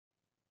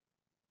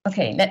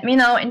Okay, let me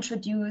now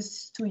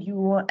introduce to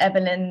you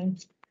Evelyn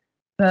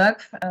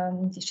Burke,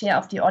 the chair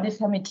of the Audit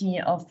Committee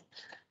of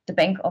the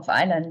Bank of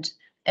Ireland.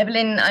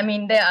 Evelyn, I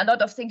mean, there are a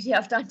lot of things you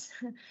have done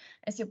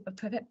as your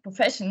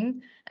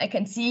profession, I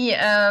can see.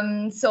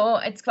 So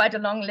it's quite a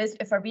long list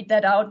if I read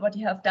that out, what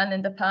you have done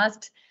in the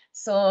past.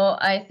 So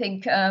I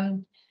think,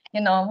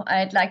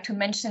 I'd like to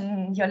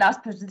mention your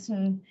last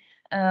position,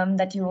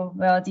 that you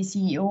were the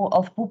CEO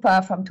of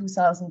Bupa from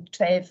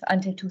 2012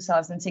 until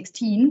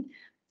 2016.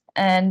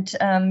 And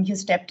you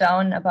stepped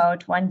down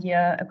about 1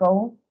 year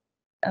ago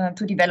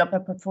to develop a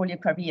portfolio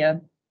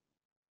career.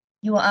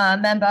 You are a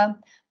member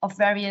of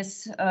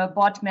various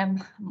board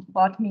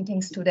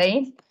meetings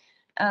today.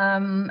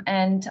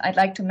 And I'd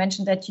like to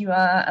mention that you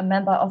are a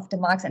member of the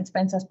Marks and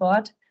Spencer's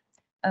board,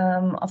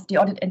 of the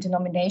Audit and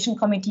Nomination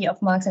Committee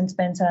of Marks and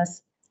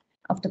Spencer's,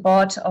 of the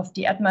board of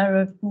the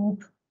Admiral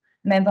Group,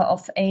 member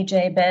of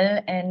AJ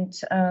Bell,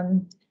 and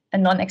a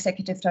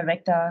non-executive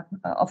director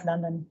of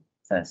London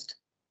First.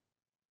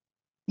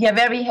 We are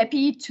very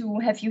happy to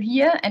have you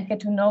here and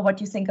get to know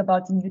what you think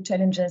about the new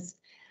challenges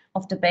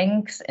of the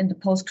banks in the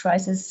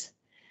post-crisis,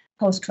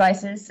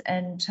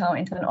 and how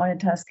internal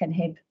auditors can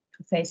help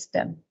to face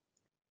them.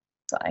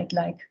 So I'd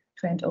like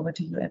to hand over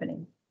to you,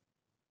 Evelyn.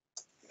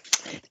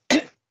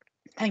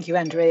 Thank you,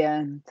 Andrea,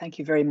 and thank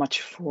you very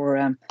much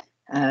for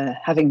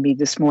having me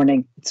this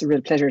morning. It's a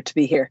real pleasure to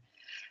be here.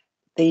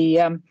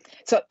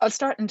 So I'll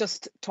start and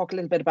just talk a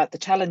little bit about the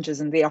challenges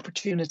and the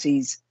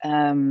opportunities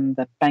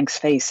that banks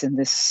face in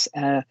this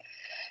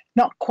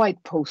not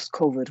quite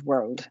post-COVID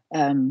world.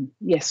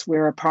 Yes,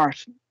 we're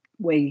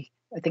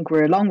I think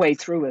we're a long way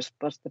through it,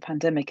 but the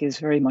pandemic is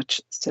very much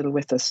still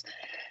with us.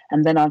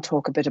 And then I'll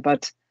talk a bit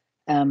about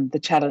the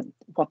challenge,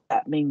 what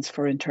that means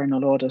for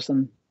internal audit,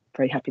 and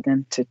very happy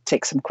then to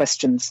take some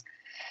questions.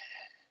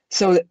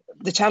 So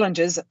the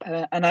challenges,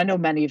 and I know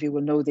many of you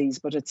will know these,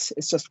 but it's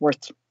just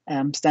worth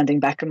standing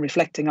back and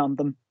reflecting on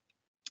them.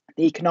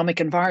 The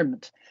economic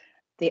environment,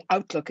 the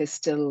outlook is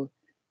still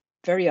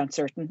very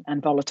uncertain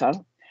and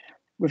volatile.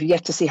 We've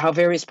yet to see how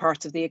various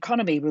parts of the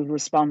economy will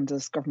respond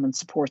as government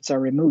supports are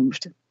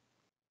removed.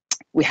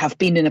 We have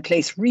been in a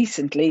place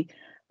recently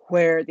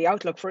where the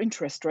outlook for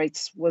interest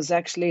rates was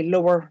actually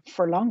lower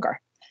for longer.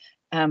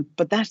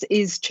 But that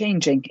is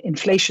changing.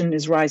 Inflation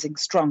is rising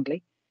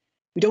strongly.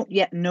 We don't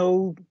yet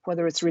know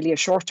whether it's really a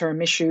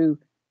short-term issue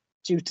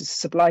due to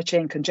supply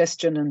chain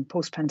congestion and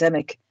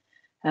post-pandemic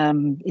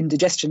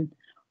indigestion,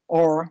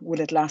 or will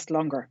it last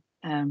longer?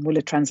 Will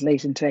it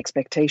translate into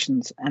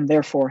expectations and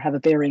therefore have a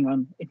bearing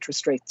on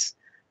interest rates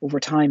over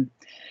time?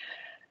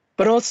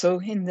 But also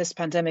in this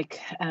pandemic,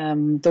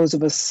 those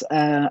of us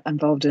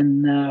involved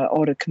in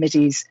audit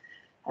committees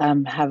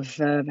have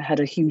had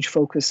a huge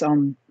focus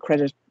on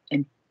credit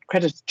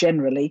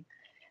generally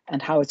and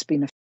how it's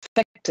been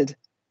affected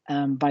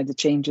by the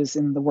changes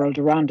in the world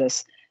around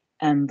us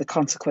and the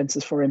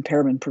consequences for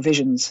impairment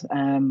provisions.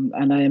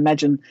 And I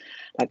imagine,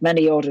 like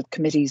many audit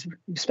committees,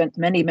 we've spent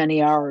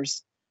many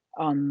hours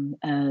on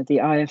the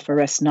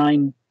IFRS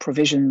 9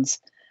 provisions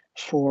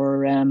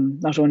for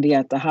not only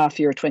at the half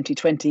year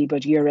 2020,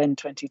 but year end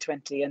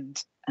 2020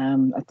 and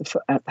at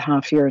the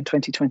half year in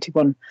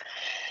 2021.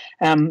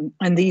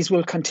 And these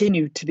will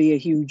continue to be a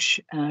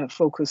huge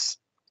focus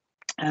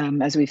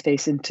as we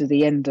face into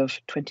the end of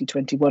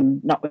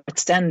 2021,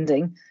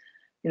 notwithstanding,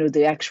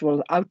 the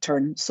actual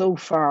outturn so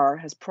far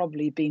has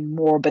probably been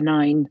more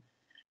benign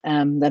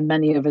than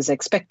many of us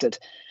expected.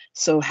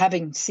 So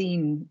having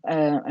seen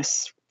a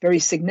very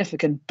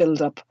significant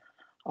build-up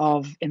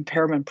of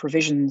impairment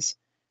provisions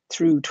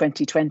through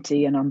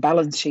 2020 and on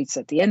balance sheets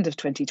at the end of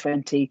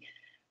 2020,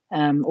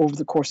 over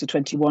the course of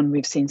 21,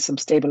 we've seen some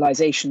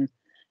stabilisation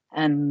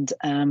and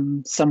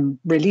some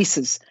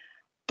releases.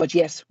 But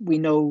yes, we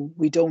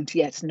don't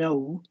yet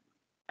know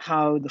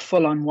how the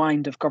full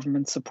unwind of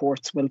government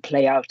supports will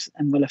play out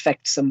and will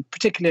affect some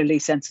particularly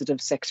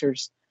sensitive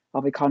sectors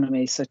of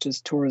economy, such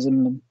as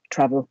tourism and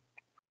travel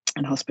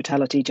and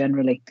hospitality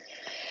generally.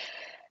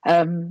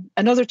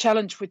 Another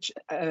challenge which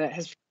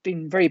has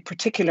been very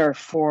particular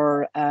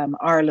for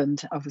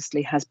Ireland,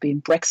 obviously, has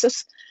been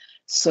Brexit.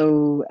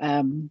 So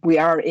we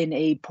are in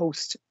a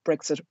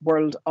post-Brexit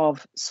world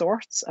of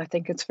sorts, I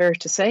think it's fair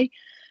to say.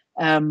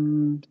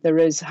 There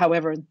is,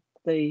 however,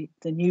 the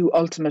new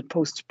ultimate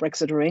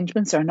post-Brexit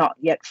arrangements are not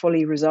yet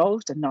fully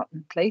resolved and not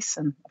in place.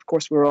 And of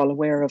course, we're all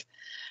aware of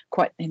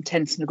quite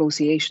intense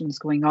negotiations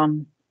going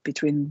on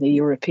between the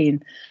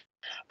European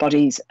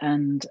bodies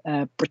and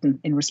Britain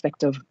in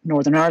respect of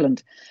Northern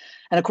Ireland.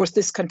 And of course,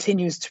 this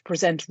continues to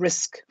present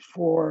risk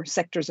for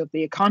sectors of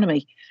the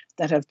economy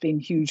that have been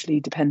hugely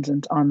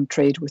dependent on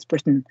trade with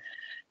Britain.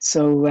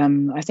 So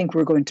I think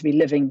we're going to be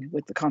living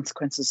with the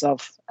consequences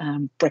of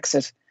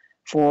Brexit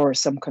for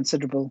some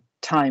considerable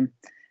time.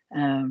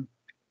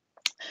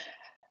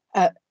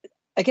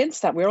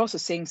 Against that, we're also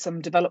seeing some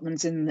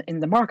developments in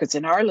the markets.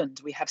 In Ireland,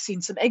 we have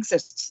seen some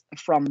exits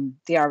from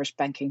the Irish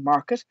banking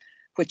market,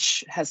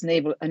 which has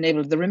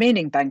enabled the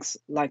remaining banks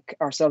like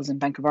ourselves and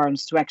Bank of Ireland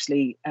to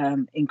actually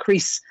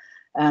increase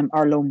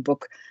our loan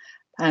book.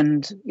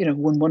 And,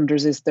 one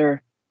wonders, is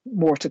there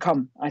more to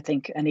come, I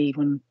think.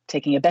 Anyone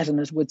taking a bet on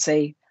it would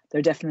say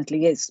there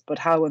definitely is. But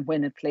how and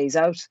when it plays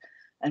out,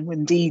 and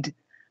indeed,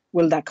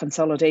 will that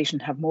consolidation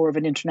have more of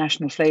an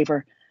international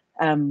flavour?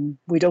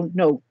 We don't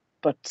know,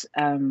 but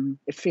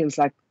it feels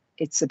like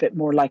it's a bit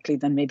more likely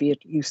than maybe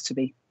it used to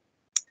be.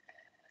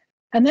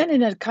 And then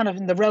in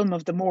the realm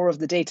of the more of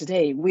the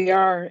day-to-day, we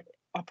are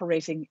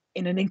operating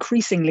in an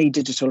increasingly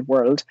digital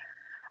world.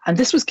 And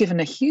this was given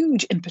a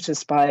huge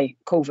impetus by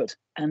COVID.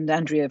 And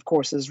Andrea, of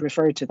course, has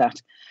referred to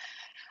that.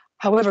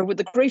 However, with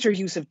the greater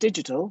use of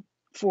digital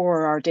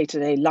for our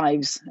day-to-day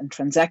lives and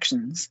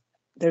transactions,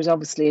 there's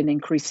obviously an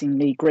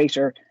increasingly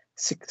greater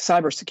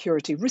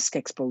cybersecurity risk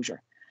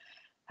exposure.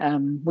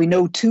 We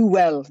know too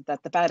well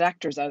that the bad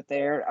actors out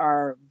there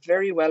are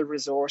very well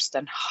resourced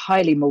and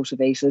highly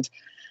motivated,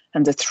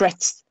 and the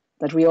threats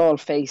that we all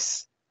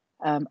face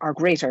are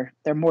greater.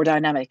 They're more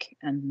dynamic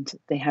and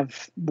they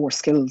have more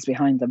skills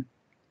behind them.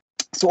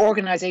 So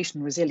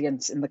organisation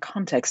resilience in the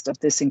context of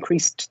this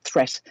increased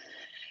threat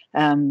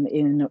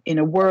in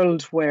a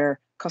world where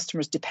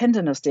customers depend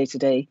on us day to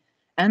day,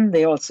 and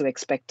they also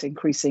expect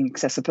increasing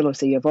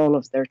accessibility of all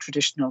of their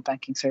traditional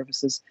banking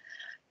services,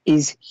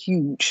 is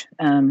huge.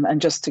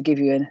 And just to give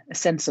you a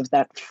sense of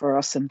that, for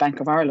us in Bank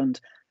of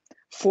Ireland,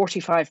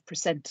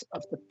 45%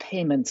 of the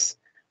payments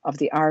of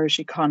the Irish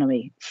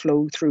economy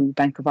flow through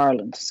Bank of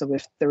Ireland. So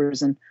if there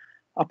is an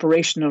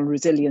operational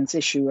resilience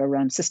issue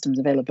around systems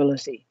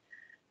availability,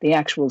 the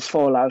actual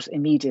fallout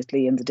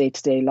immediately in the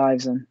day-to-day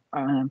lives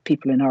and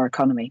people in our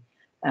economy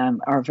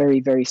are very,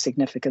 very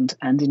significant.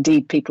 And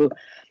indeed, people,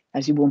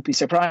 as you won't be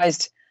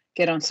surprised,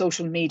 get on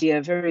social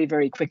media very,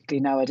 very quickly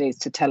nowadays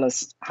to tell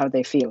us how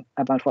they feel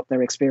about what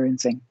they're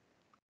experiencing.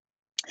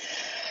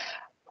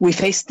 We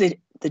face the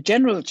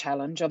general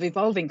challenge of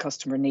evolving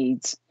customer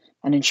needs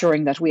and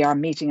ensuring that we are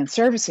meeting and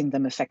servicing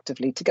them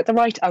effectively to get the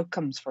right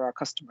outcomes for our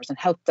customers and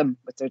help them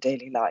with their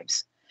daily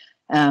lives.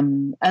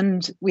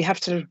 And we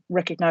have to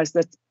recognise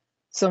that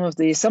some of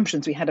the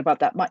assumptions we had about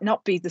that might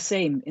not be the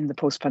same in the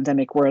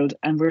post-pandemic world,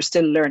 and we're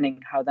still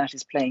learning how that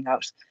is playing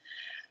out.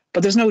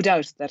 But there's no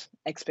doubt that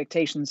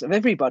expectations of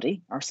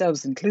everybody,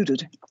 ourselves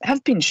included,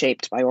 have been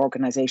shaped by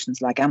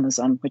organisations like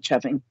Amazon, which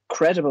have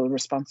incredible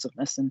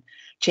responsiveness and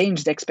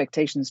changed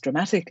expectations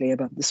dramatically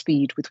about the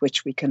speed with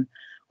which we can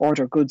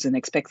order goods and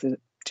expect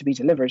it to be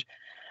delivered.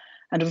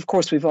 And of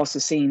course, we've also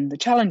seen the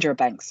challenger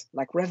banks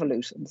like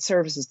Revolut and the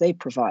services they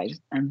provide.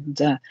 And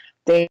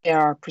they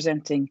are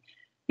presenting,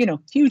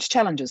 huge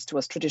challenges to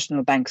us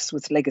traditional banks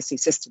with legacy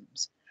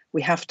systems.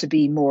 We have to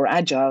be more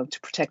agile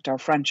to protect our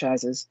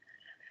franchises.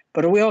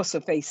 But we also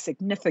face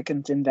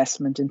significant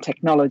investment in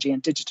technology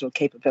and digital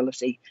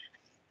capability.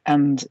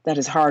 And that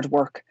is hard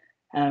work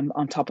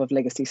on top of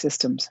legacy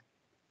systems.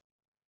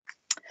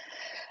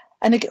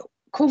 And again,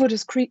 COVID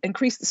has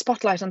increased the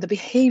spotlight on the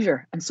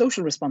behaviour and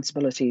social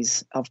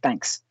responsibilities of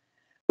banks.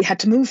 We had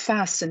to move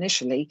fast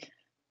initially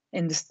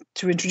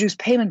to introduce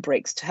payment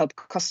breaks to help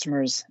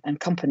customers and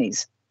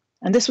companies.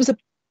 And this was a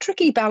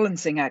tricky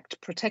balancing act,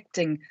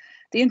 protecting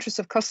the interests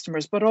of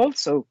customers, but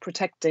also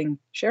protecting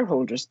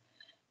shareholders.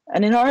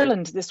 And in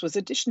Ireland, this was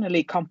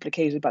additionally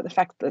complicated by the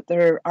fact that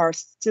there are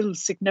still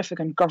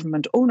significant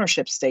government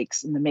ownership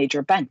stakes in the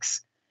major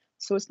banks.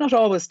 So it's not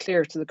always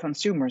clear to the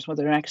consumers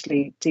whether they're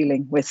actually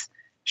dealing with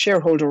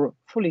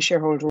fully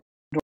shareholder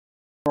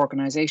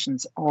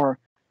organisations or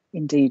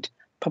indeed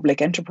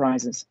public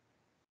enterprises.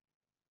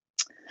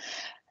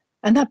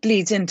 And that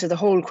bleeds into the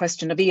whole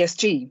question of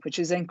ESG, which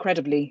is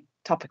incredibly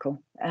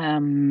topical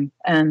and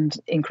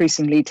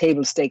increasingly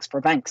table stakes for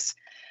banks.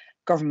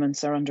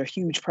 Governments are under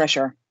huge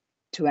pressure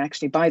to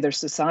actually, by their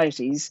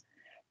societies,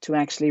 to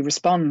actually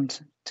respond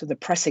to the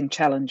pressing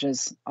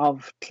challenges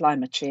of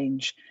climate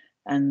change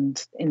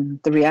and in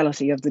the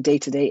reality of the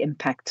day-to-day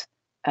impact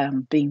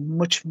being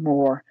much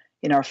more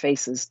in our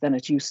faces than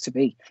it used to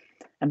be.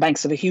 And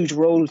banks have a huge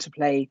role to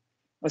play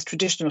as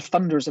traditional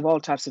funders of all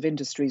types of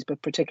industries,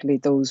 but particularly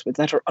those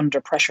that are under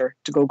pressure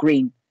to go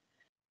green.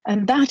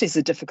 And that is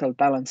a difficult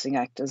balancing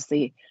act, as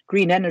the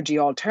green energy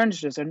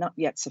alternatives are not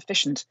yet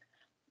sufficient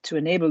to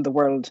enable the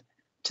world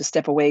to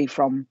step away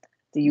from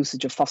the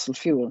usage of fossil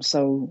fuel.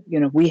 So,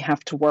 we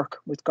have to work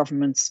with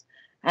governments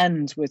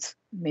and with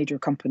major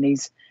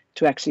companies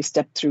to actually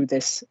step through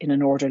this in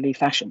an orderly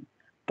fashion.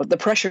 But the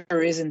pressure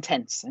is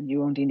intense, and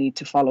you only need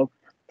to follow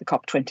the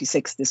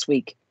COP26 this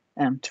week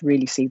to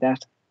really see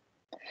that.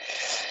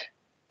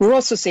 We're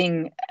also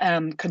seeing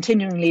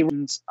continuingly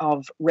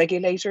of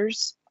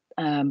regulators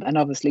and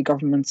obviously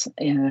governments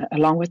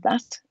along with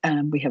that.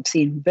 We have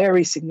seen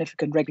very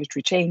significant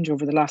regulatory change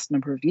over the last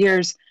number of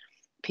years.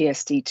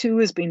 PSD2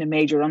 has been a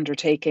major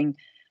undertaking.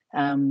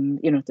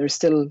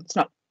 It's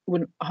not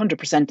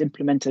 100%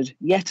 implemented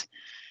yet.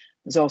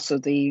 There's also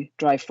the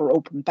drive for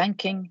open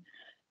banking.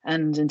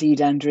 And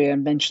indeed, Andrea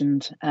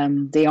mentioned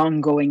the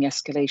ongoing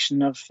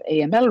escalation of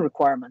AML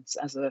requirements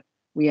as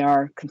we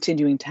are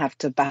continuing to have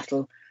to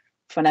battle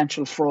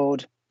financial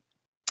fraud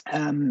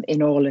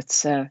in all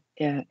its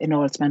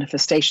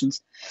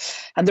manifestations.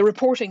 And the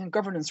reporting and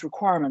governance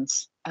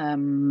requirements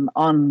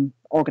on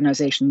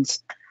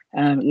organisations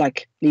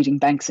like leading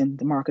banks in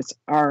the markets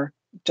are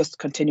just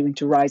continuing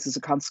to rise as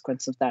a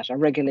consequence of that. Our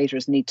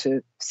regulators need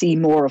to see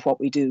more of what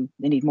we do.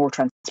 They need more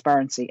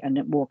transparency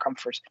and more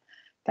comfort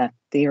that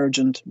the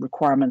urgent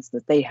requirements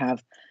that they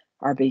have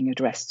are being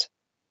addressed.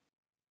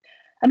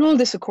 And all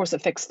this, of course,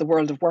 affects the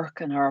world of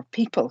work and our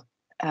people.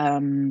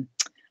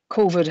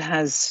 COVID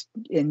has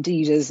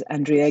indeed, as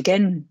Andrea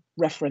again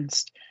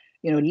referenced,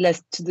 led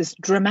to this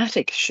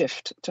dramatic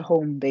shift to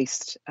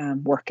home-based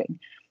working.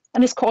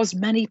 And it's caused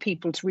many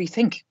people to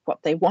rethink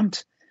what they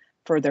want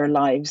for their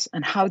lives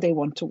and how they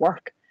want to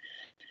work.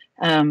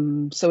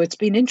 So it's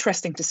been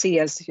interesting to see,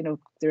 as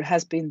there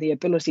has been the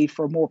ability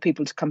for more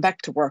people to come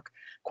back to work,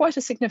 quite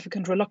a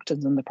significant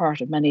reluctance on the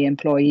part of many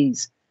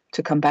employees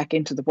to come back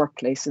into the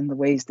workplace in the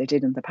ways they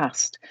did in the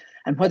past.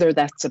 And whether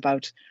that's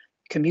about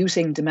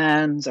commuting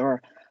demands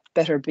or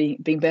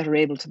being better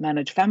able to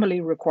manage family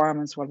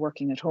requirements while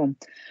working at home.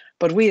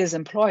 But we as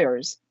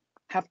employers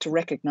have to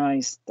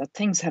recognise that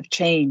things have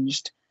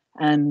changed,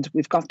 and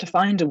we've got to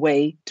find a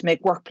way to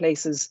make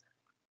workplaces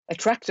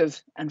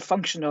attractive and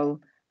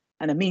functional,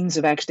 and a means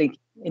of actually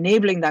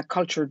enabling that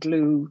culture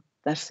glue,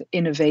 that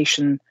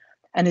innovation,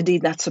 and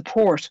indeed that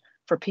support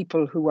for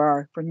people who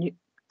are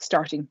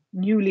starting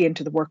newly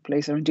into the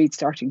workplace, or indeed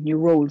starting new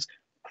roles,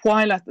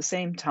 while at the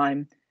same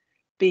time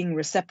being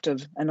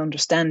receptive and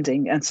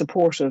understanding and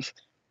supportive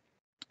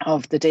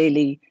of the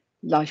daily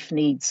life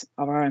needs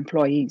of our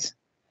employees.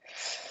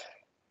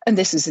 And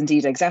this is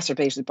indeed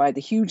exacerbated by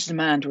the huge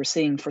demand we're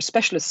seeing for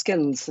specialist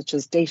skills such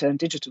as data and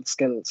digital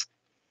skills.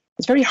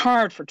 It's very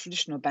hard for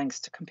traditional banks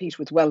to compete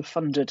with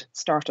well-funded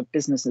startup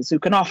businesses who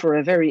can offer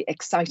a very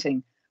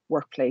exciting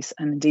workplace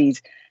and indeed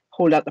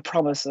hold out the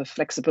promise of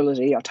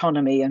flexibility,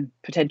 autonomy, and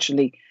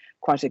potentially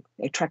quite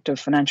attractive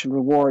financial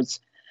rewards.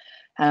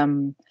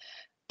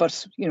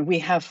 But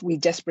we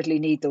desperately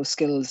need those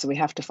skills. So we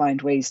have to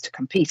find ways to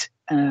compete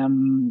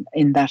in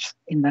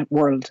that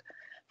world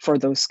for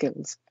those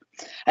skills.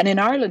 And in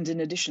Ireland, in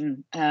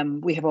addition,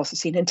 we have also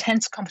seen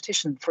intense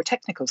competition for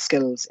technical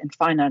skills in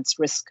finance,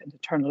 risk, and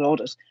internal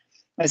audit,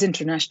 as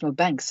international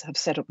banks have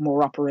set up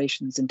more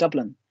operations in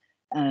Dublin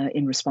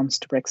in response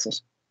to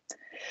Brexit.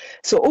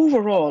 So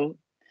overall,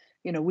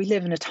 we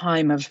live in a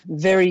time of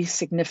very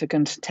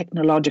significant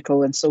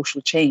technological and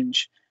social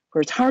change,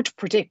 where it's hard to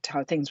predict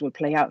how things will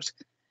play out.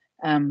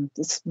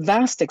 This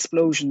vast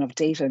explosion of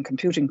data and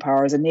computing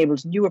power has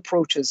enabled new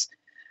approaches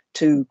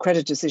to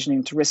credit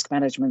decisioning, to risk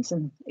management,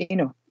 and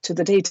to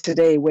the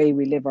day-to-day way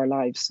we live our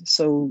lives.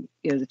 So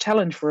the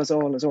challenge for us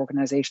all as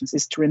organisations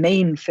is to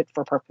remain fit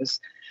for purpose,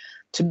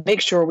 to make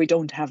sure we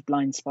don't have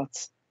blind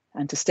spots,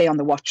 and to stay on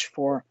the watch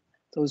for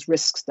those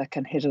risks that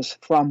can hit us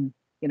from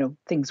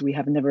things we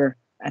have never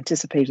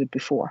anticipated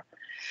before.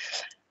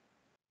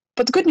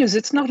 But the good news,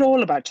 it's not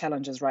all about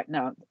challenges right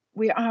now.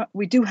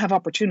 We do have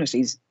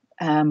opportunities.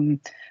 The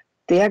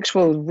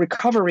actual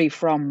recovery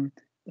from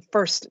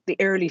the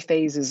early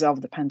phases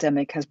of the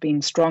pandemic has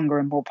been stronger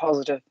and more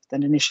positive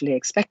than initially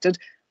expected.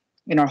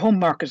 In our home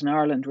market in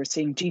Ireland, we're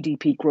seeing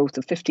GDP growth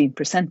of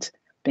 15%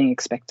 being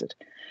expected.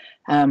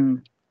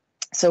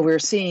 So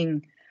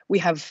we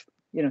have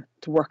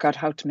to work out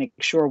how to make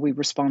sure we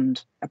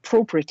respond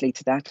appropriately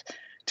to that,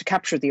 to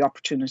capture the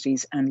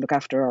opportunities and look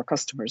after our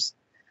customers.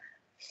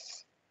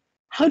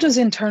 How does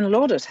internal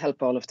audit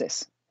help all of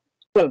this?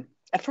 Well,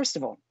 first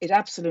of all, it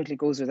absolutely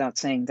goes without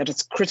saying that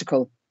it's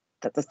critical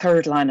that the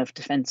third line of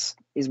defence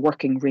is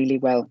working really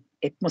well.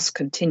 It must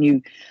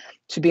continue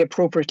to be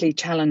appropriately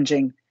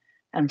challenging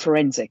and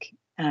forensic.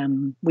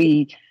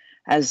 We,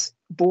 as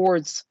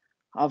boards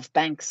of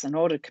banks and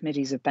audit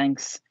committees of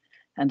banks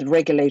and the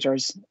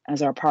regulators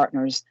as our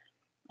partners,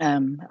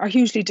 are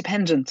hugely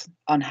dependent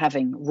on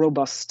having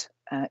robust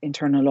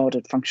internal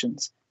audit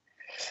functions.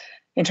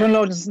 Internal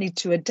audits need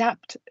to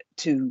adapt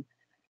to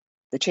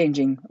the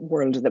changing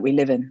world that we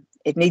live in.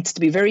 It needs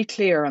to be very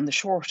clear on the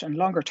short and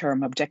longer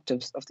term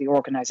objectives of the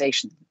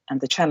organisation and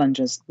the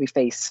challenges we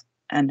face,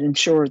 and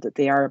ensure that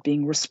they are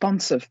being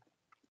responsive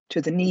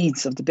to the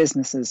needs of the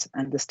businesses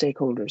and the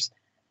stakeholders.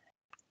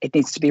 It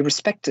needs to be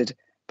respected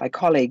by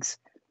colleagues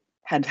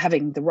and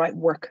having the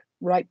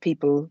right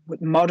people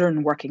with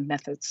modern working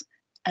methods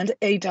and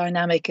a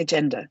dynamic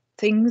agenda.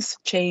 Things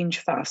change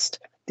fast.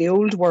 The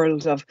old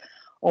world of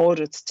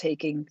audits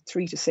taking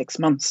 3 to 6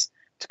 months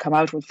to come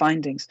out with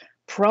findings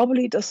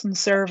probably doesn't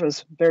serve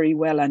us very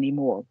well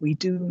anymore. We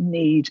do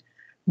need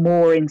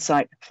more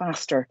insight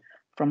faster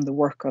from the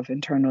work of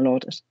internal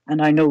audit.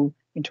 And I know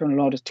internal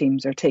audit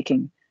teams are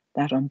taking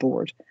that on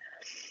board.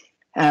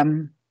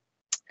 And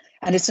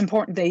it's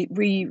important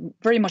we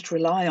very much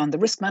rely on the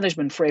risk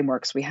management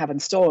frameworks we have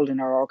installed in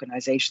our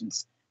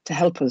organisations to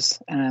help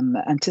us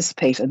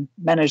anticipate and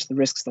manage the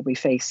risks that we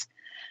face.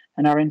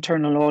 And our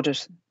internal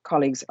audit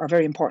colleagues are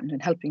very important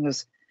in helping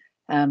us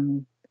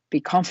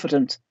be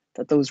confident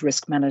that those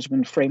risk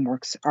management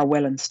frameworks are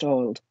well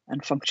installed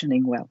and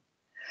functioning well.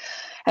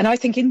 And I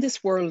think in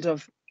this world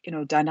of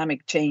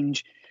dynamic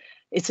change,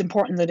 it's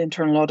important that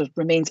internal audit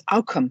remains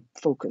outcome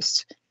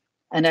focused,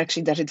 and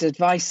actually that its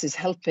advice is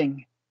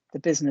helping the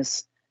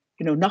business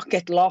not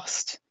get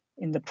lost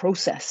in the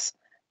process,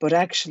 but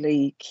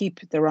actually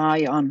keep their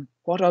eye on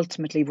what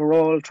ultimately we're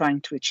all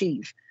trying to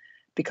achieve,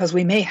 because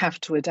we may have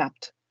to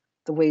adapt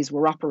the ways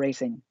we're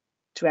operating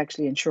to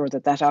actually ensure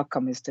that that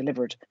outcome is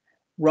delivered,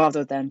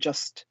 rather than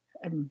just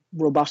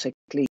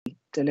robotically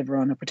deliver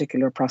on a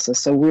particular process.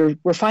 So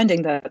we're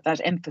finding that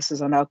that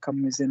emphasis on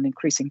outcome is an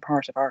increasing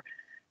part of our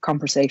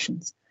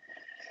conversations.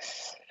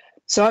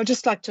 So I'd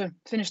just like to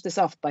finish this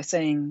off by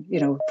saying,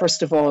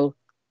 first of all,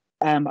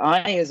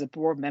 I, as a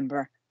board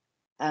member,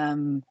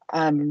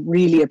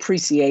 really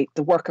appreciate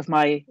the work of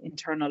my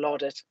internal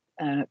audit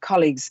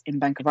colleagues in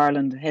Bank of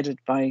Ireland, headed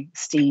by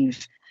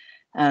Steve.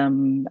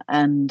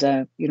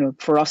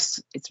 For us,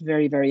 it's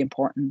very, very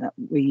important that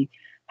we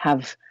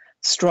have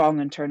strong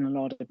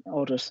internal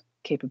audit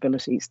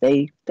capabilities.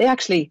 They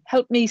actually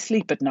help me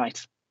sleep at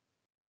night.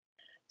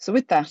 So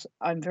with that,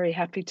 I'm very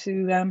happy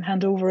to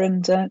hand over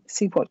and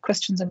see what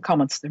questions and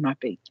comments there might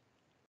be.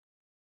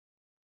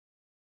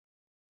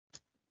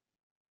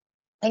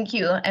 Thank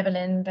you,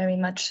 Evelyn, very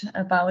much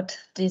about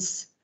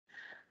this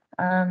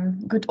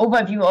good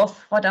overview of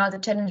what are the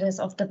challenges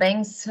of the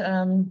banks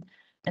and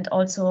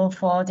also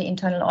for the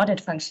internal audit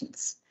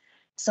functions.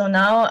 So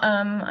now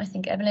I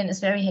think Evelyn is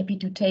very happy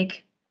to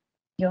take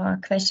your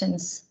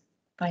questions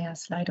via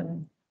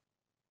Slido.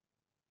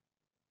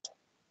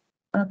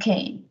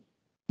 Okay,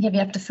 here we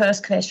have the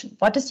first question.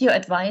 What is your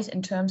advice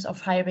in terms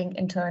of hiring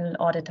internal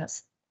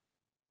auditors?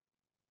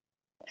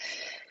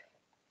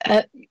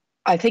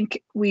 I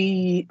think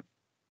we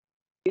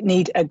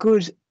need a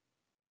good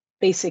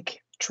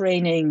basic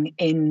training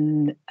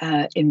in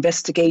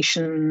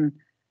investigation,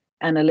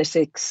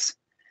 analytics,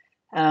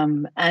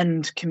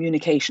 and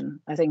communication.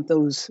 I think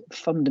those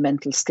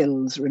fundamental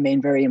skills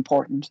remain very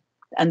important,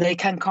 and they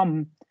can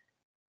come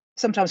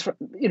sometimes from,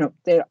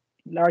 they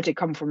largely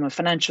come from a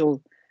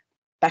financial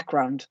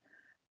background,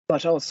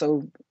 but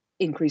also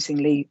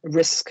increasingly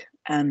risk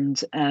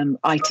and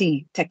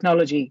IT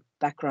technology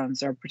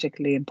backgrounds are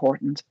particularly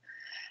important.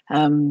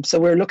 So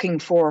we're looking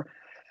for,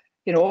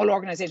 all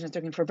organizations are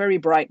looking for very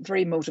bright,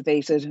 very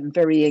motivated and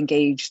very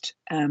engaged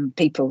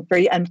people,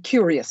 and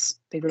curious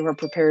people who are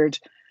prepared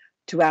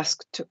to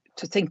ask,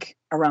 to think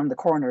around the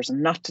corners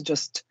and not to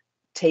just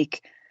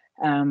take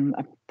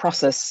a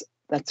process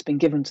that's been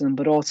given to them,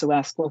 but also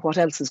ask, well, what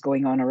else is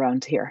going on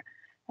around here?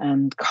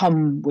 And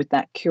come with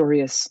that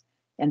curious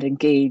and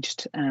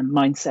engaged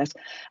mindset,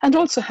 and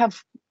also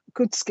have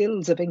good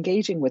skills of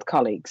engaging with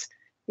colleagues.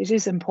 It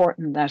is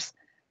important that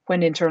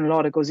when internal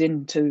audit goes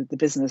into the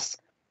business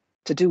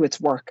to do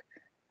its work,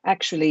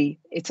 actually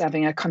it's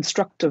having a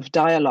constructive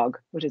dialogue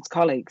with its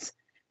colleagues,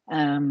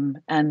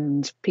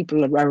 and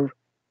people are,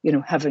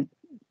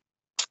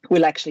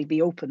 will actually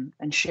be open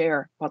and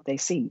share what they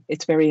see.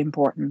 It's very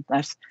important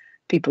that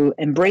people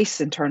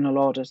embrace internal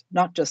audit,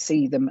 not just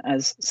see them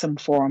as some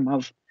form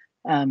of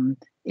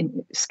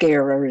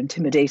scare or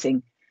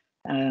intimidating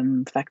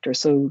factor.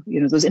 So,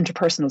 those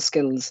interpersonal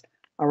skills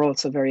are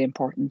also very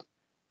important,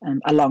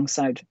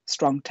 alongside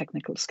strong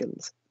technical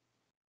skills.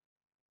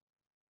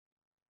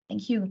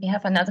 Thank you. We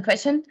have another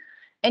question.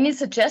 Any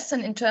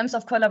suggestion in terms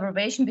of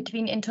collaboration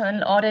between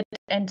internal audit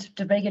and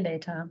the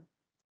regulator?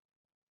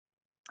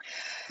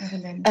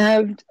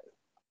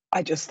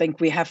 I just think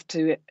we have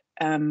to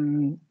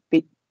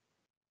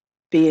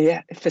be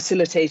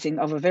facilitating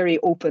of a very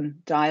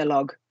open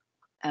dialogue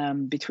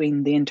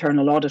between the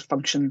internal audit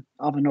function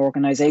of an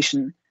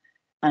organization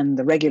and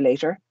the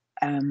regulator.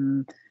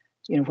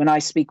 When I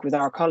speak with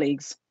our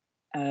colleagues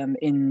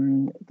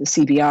in the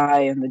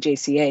CBI and the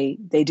JCA,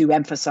 they do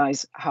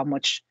emphasize how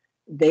much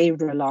they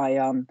rely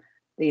on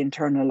the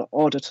internal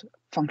audit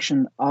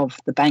function of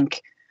the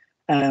bank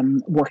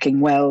working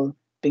well,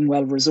 being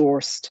well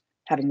resourced,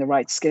 having the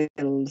right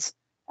skills,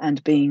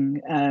 and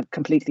being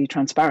completely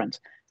transparent.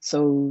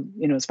 So,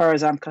 as far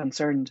as I'm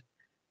concerned,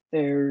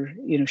 there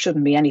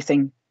shouldn't be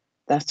anything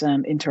that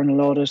internal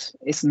audit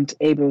isn't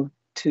able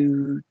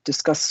to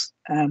discuss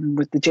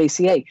with the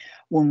JCA.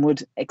 One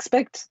would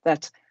expect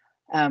that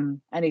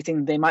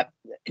anything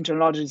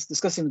internal audit is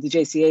discussing with the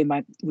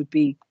JCA would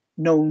be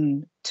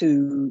known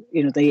to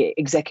the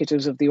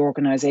executives of the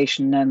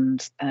organisation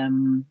and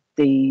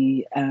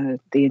the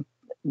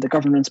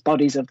governance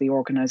bodies of the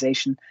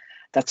organisation.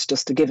 That's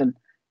just a given.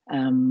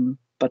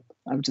 But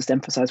I would just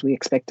emphasise we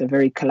expect a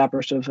very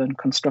collaborative and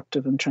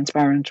constructive and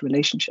transparent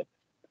relationship.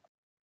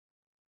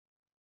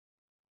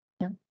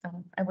 Yeah,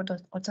 I would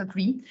also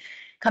agree.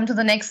 Come to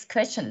the next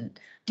question.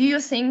 Do you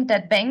think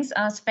that banks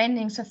are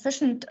spending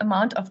sufficient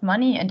amount of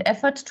money and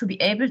effort to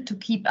be able to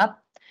keep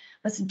up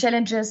with the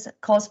challenges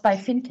caused by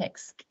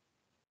fintechs?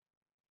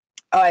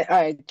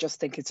 I just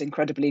think it's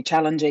incredibly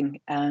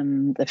challenging.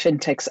 The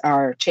fintechs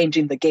are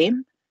changing the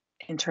game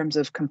in terms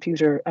of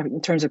consumer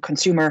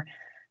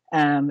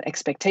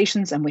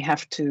expectations, and we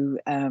have to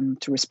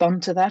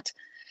respond to that.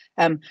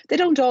 They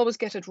don't always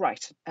get it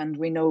right, and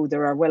we know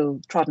there are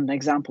well-trodden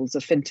examples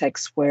of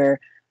fintechs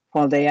where,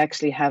 while they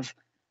actually have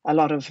a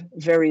lot of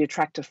very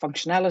attractive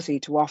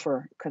functionality to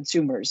offer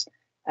consumers,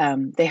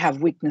 they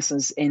have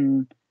weaknesses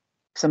in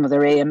some of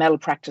their AML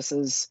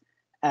practices,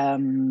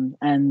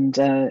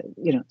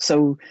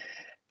 so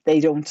they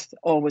don't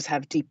always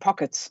have deep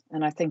pockets.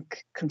 And I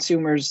think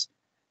consumers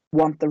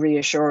want the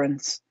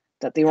reassurance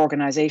that the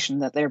organisation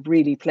that they're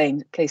really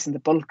placing the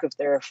bulk of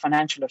their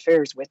financial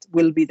affairs with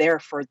will be there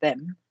for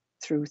them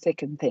through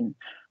thick and thin.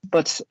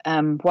 But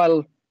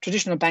while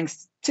traditional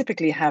banks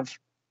typically have,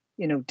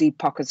 deep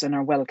pockets and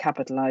are well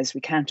capitalised,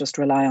 we can't just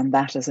rely on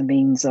that as a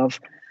means of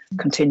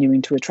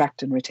continuing to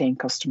attract and retain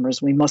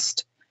customers. We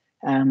must,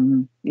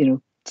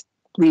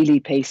 really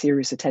pay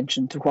serious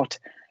attention to what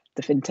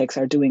the fintechs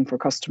are doing for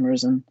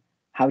customers and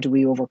how do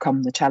we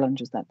overcome the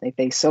challenges that they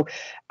face. So,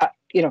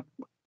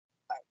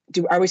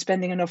 are we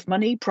spending enough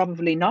money?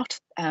 Probably not,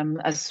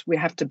 as we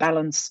have to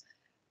balance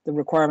the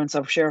requirements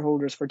of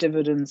shareholders for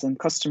dividends and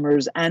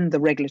customers and the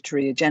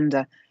regulatory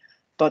agenda.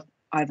 But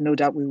I've no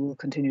doubt we will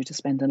continue to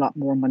spend a lot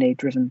more money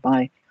driven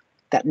by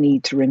that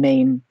need to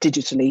remain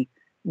digitally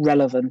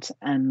relevant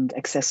and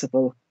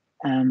accessible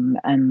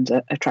and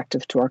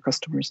attractive to our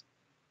customers.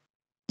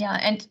 Yeah,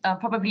 and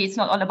probably it's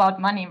not all about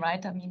money,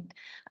 right? I mean,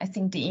 I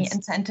think the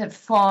incentive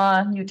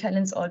for new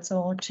talents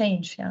also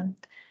change. Yeah.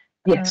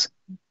 Yes.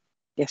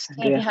 Yes.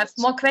 Okay, we have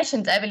more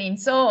questions, Evelyn.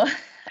 So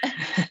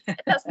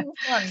let's move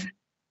on.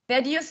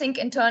 Where do you think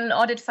internal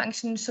audit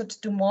function should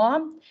do more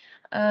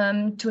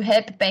to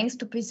help banks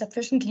to be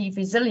sufficiently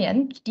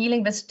resilient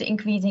dealing with the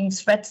increasing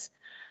threats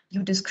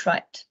you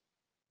described?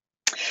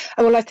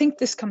 Well, I think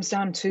this comes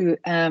down to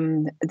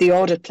the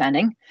audit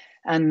planning.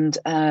 And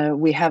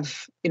we have,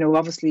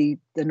 obviously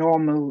the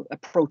normal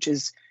approach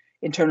is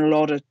internal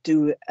audit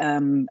do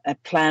a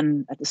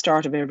plan at the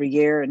start of every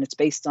year, and it's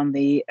based on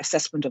the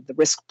assessment of the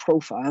risk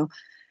profile.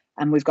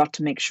 And we've got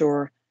to make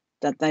sure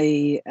that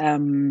we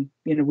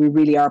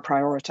really are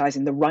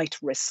prioritizing the right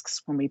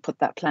risks when we put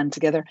that plan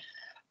together.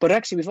 But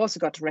actually, we've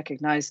also got to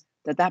recognize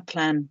that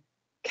plan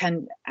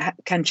can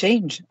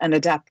change and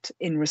adapt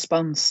in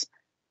response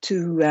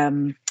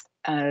to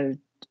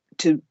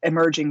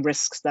emerging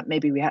risks that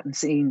maybe we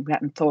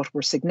hadn't thought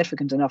were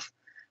significant enough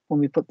when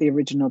we put the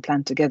original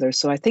plan together.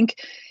 So I think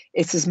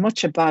it's as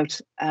much about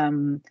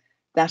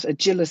that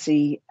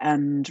agility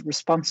and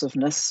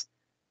responsiveness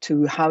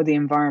to how the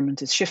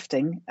environment is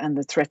shifting and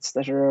the threats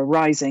that are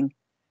arising,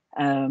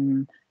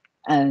 and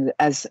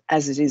as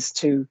it is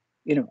to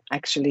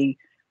actually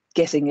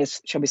getting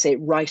it, shall we say,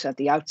 right at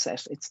the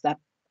outset. It's that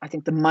I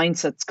think the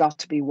mindset's got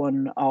to be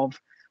one of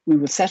we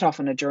will set off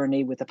on a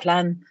journey with a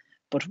plan,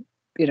 but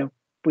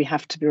we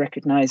have to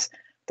recognize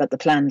that the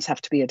plans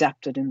have to be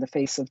adapted in the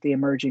face of the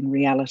emerging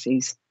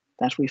realities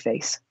that we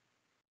face.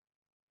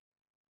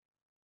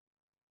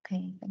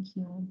 Okay, thank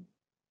you.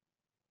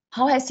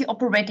 How has the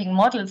operating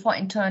model for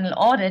internal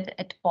audit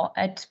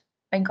at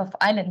Bank of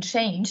Ireland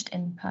changed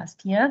in the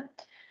past year?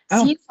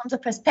 Seen from the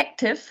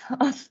perspective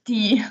of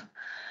the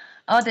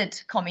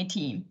Audit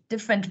Committee,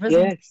 different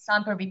rhythms, for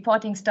example,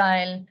 reporting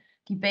style,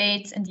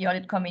 debates in the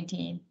Audit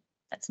Committee.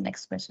 That's the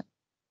next question.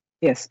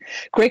 Yes,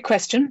 great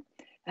question.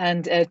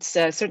 And it's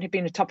certainly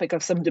been a topic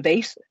of some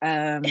debate.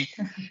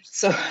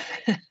 So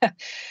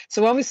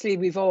obviously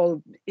we've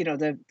all,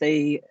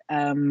 the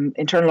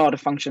internal audit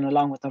function,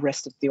 along with the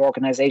rest of the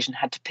organisation,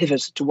 had to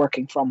pivot to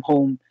working from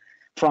home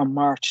from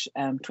March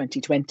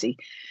 2020.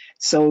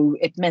 So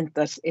it meant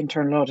that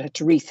internal audit had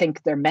to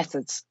rethink their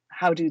methods.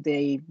 How do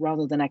they,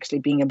 rather than actually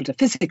being able to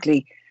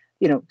physically,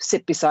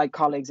 sit beside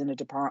colleagues in a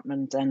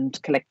department and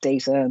collect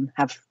data and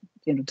have,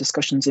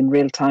 discussions in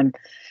real time,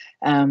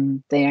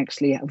 they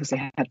actually obviously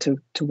had to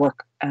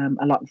work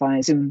a lot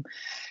via Zoom.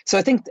 So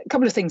I think a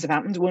couple of things have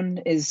happened. One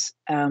is,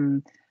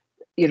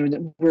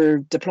 we're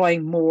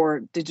deploying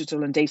more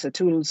digital and data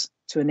tools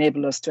to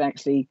enable us to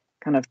actually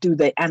kind of do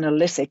the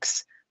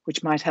analytics,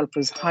 which might help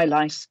us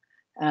highlight,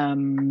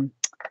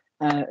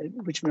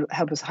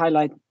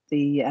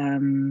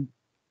 the,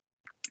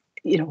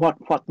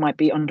 what might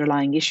be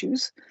underlying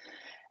issues.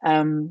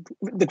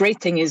 The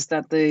great thing is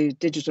that the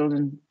digital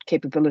and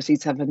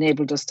capabilities have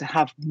enabled us to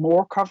have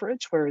more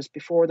coverage, whereas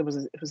before it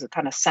was a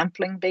kind of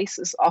sampling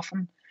basis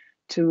often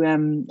to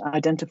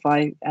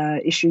identify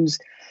issues.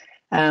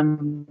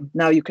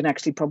 Now you can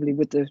actually probably,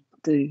 with the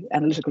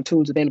analytical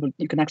tools available,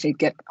 you can actually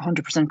get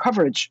 100%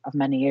 coverage of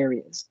many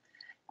areas.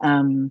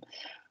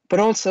 But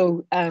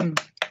also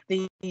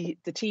the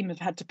team have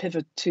had to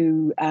pivot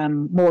to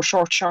more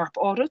short, sharp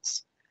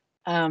audits,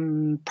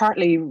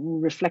 partly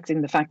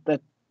reflecting the fact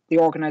that the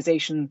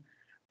organisation,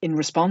 in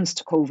response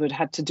to COVID,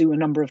 had to do a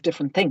number of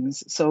different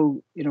things.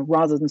 So,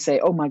 rather than say,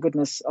 oh my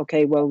goodness,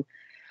 okay, well,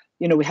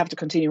 we have to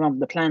continue on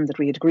with the plan that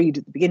we had agreed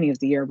at the beginning of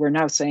the year, we're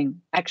now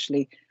saying,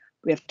 actually,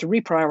 we have to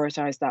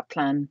reprioritise that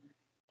plan.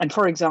 And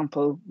for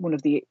example, one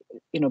of the,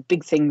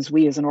 big things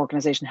we as an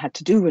organisation had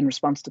to do in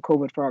response to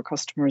COVID for our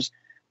customers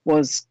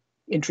was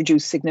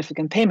introduce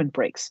significant payment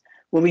breaks.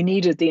 Well, we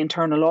needed the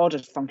internal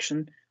audit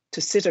function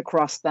to sit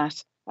across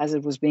that as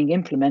it was being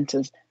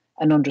implemented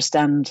and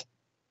understand,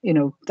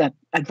 that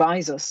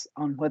advise us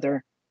on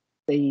whether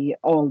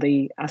all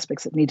the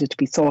aspects that needed to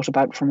be thought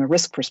about from a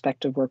risk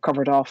perspective were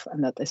covered off,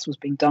 and that this was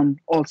being done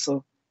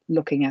also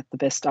looking at the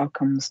best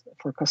outcomes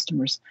for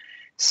customers.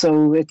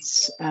 So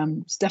it's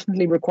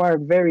definitely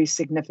required very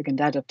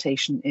significant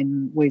adaptation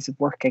in ways of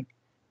working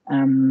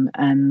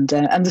And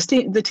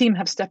the team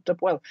have stepped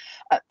up well.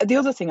 The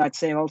other thing I'd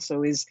say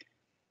also is,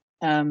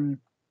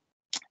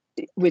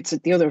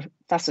 with the other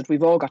facet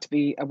we've all got to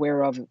be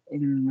aware of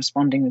in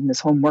responding in this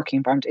home working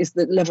environment, is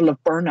the level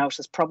of burnout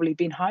has probably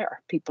been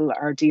higher. People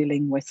are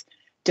dealing with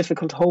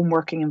difficult home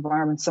working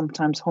environments,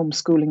 sometimes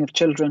homeschooling of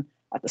children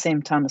at the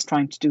same time as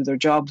trying to do their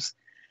jobs.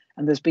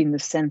 And there's been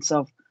this sense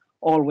of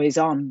always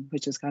on,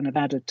 which has kind of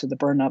added to the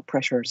burnout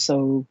pressure.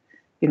 So,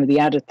 the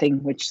added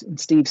thing, which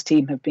Steve's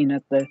team have been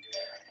at the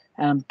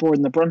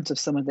borne the brunt of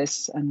some of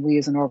this, and we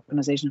as an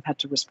organisation have had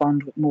to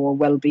respond with more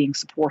well-being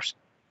support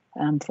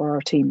for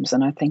our teams.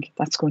 And I think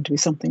that's going to be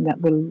something that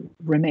will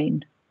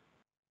remain.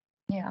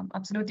 Yeah,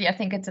 absolutely. I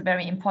think it's a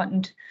very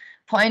important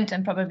point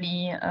and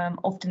probably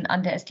often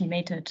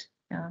underestimated.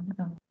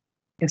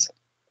 Yes.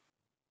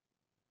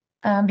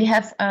 We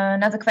have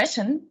another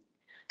question.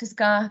 This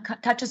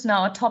touches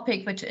now a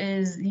topic which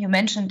is, you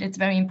mentioned, it's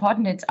very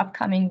important. It's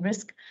upcoming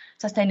risk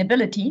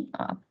sustainability,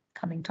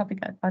 upcoming topic,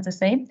 as I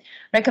say.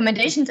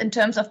 Recommendations in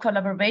terms of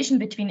collaboration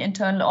between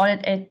internal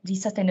audit and the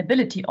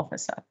sustainability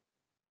officer.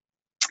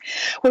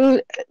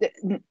 Well,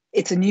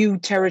 it's a new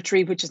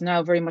territory which is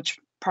now very much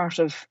part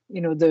of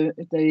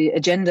the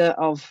agenda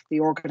of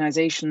the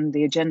organisation,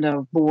 the agenda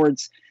of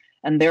boards,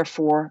 and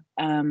therefore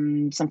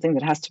something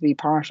that has to be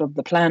part of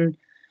the plan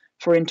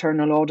for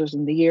internal audit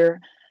in the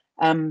year.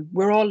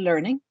 We're all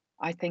learning.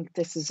 I think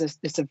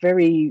it's a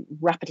very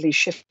rapidly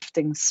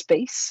shifting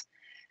space.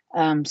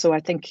 So I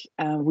think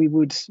we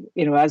would,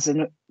 as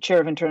a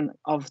chair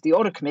of the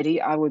Audit Committee,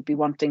 I would be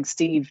wanting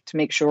Steve to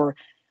make sure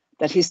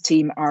that his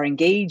team are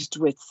engaged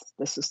with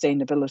the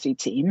sustainability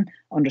team,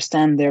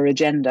 understand their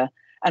agenda,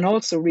 and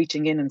also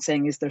reaching in and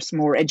saying, is there some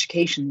more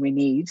education we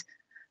need?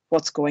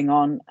 What's going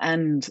on?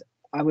 And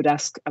I would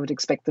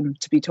expect them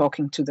to be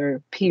talking to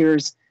their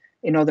peers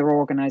in other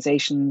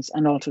organisations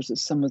and also to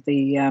some of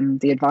the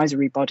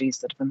advisory bodies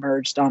that have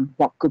emerged on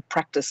what good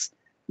practice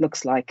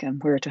looks like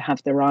and where to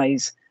have their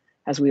eyes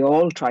as we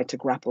all try to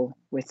grapple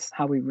with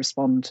how we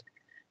respond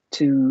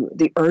to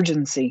the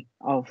urgency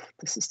of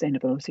the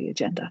sustainability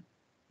agenda.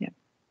 Yeah.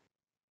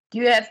 Do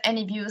you have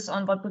any views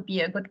on what would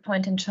be a good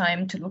point in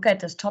time to look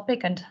at this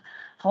topic and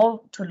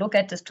how to look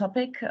at this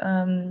topic?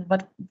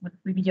 What would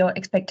be your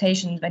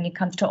expectations when it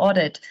comes to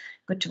audit?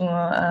 Good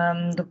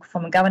to look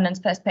from a governance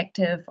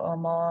perspective or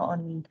more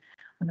on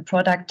a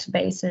product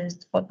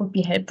basis. What would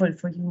be helpful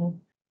for you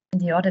in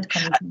the audit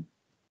committee?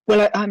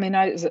 Well, I mean,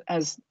 I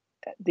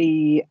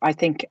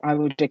think I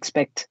would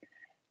expect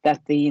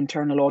that the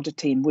internal audit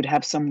team would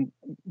have some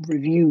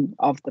review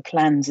of the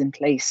plans in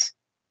place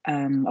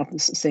of the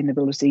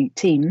sustainability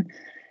team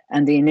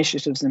and the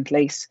initiatives in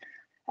place.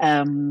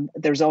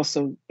 There's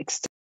also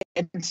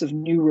extensive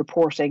new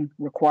reporting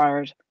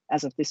required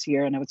as of this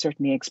year, and I would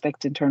certainly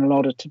expect internal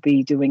audit to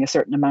be doing a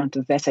certain amount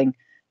of vetting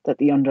that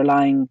the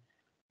underlying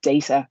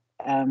data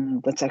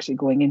that's actually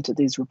going into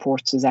these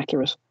reports is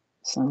accurate.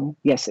 So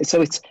yes,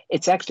 so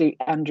it's actually,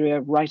 Andrea,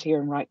 right here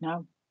and right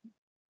now.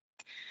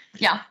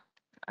 Yeah,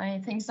 I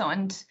think so.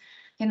 And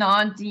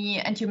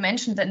and you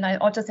mentioned, and I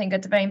also think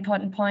it's a very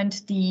important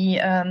point, the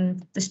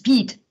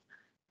speed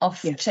of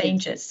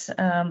changes,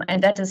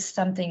 and that is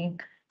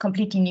something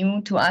completely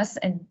new to us.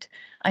 And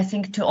I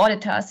think to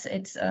auditors,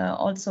 it's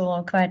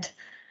also quite,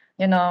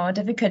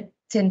 difficult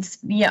since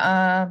we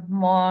are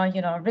more,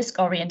 risk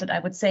oriented, I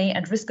would say,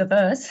 and risk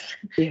averse,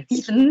 yes.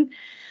 even.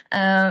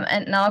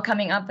 And now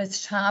coming up with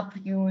sharp,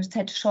 you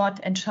said short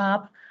and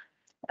sharp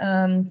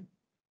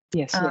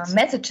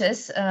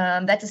messages.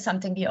 That is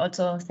something we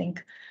also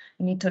think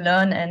we need to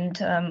learn,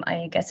 and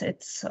I guess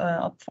it's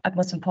of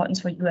utmost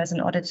importance for you as an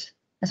audit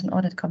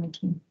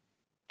committee.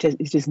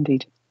 It is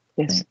indeed.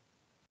 Yes.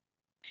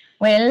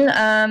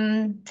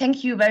 Well,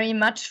 thank you very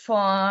much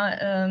for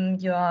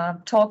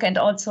your talk, and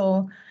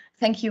also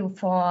thank you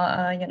for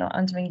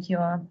answering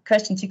your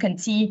questions. You can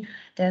see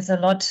there's a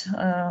lot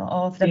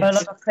of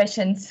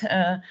questions,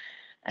 and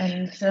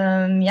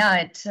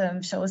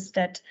it shows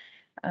that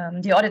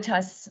the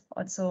auditors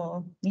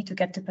also need to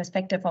get the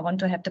perspective or want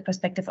to have the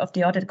perspective of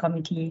the audit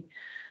committee,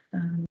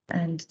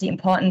 and the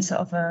importance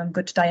of a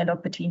good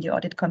dialogue between the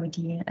audit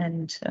committee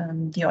and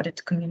the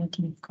audit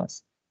community, of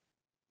course.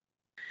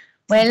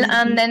 Well,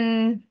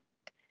 then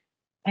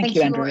thank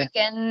you, Andrea.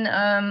 Again.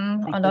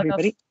 A lot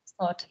of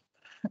thought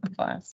for us.